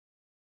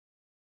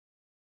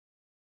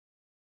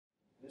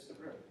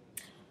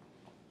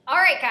All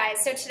right,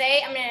 guys, so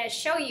today I'm going to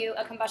show you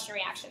a combustion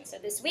reaction. So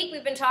this week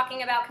we've been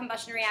talking about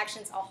combustion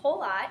reactions a whole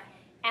lot,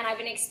 and I've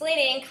been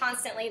explaining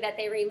constantly that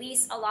they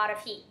release a lot of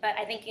heat, but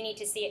I think you need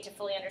to see it to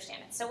fully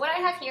understand it. So what I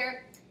have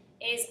here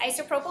is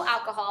isopropyl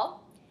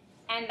alcohol,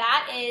 and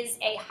that is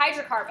a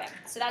hydrocarbon.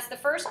 So that's the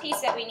first piece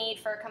that we need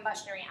for a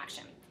combustion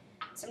reaction.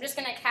 So I'm just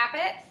going to cap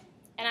it,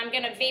 and I'm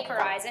going to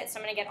vaporize it. So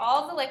I'm going to get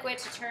all of the liquid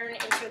to turn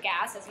into a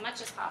gas as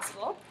much as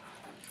possible.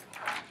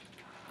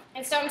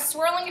 And so I'm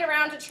swirling it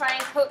around to try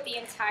and coat the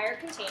entire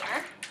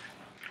container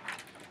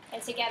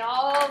and to get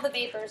all the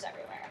vapors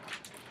everywhere.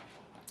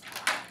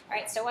 All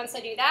right, so once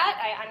I do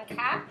that, I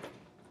uncap,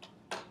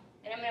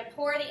 and I'm going to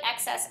pour the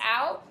excess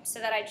out so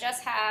that I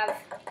just have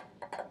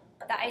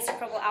the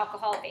isopropyl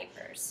alcohol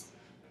vapors.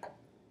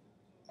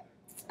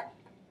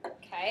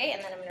 Okay,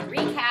 and then I'm going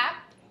to recap.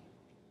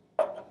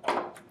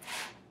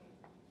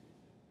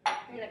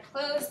 I'm going to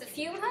close the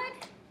fume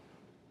hood.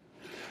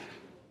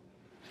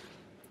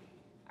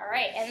 All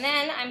right, and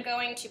then I'm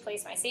going to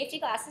place my safety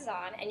glasses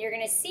on, and you're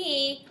going to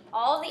see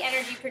all the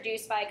energy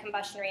produced by a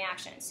combustion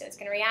reaction. So it's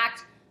going to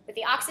react with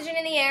the oxygen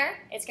in the air,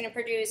 it's going to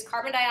produce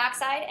carbon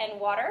dioxide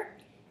and water,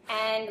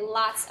 and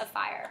lots of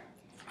fire.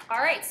 All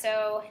right,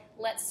 so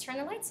let's turn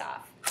the lights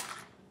off.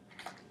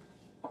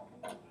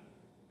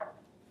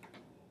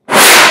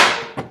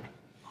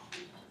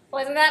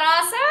 Wasn't that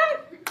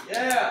awesome?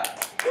 Yeah!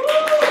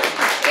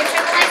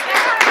 Woo!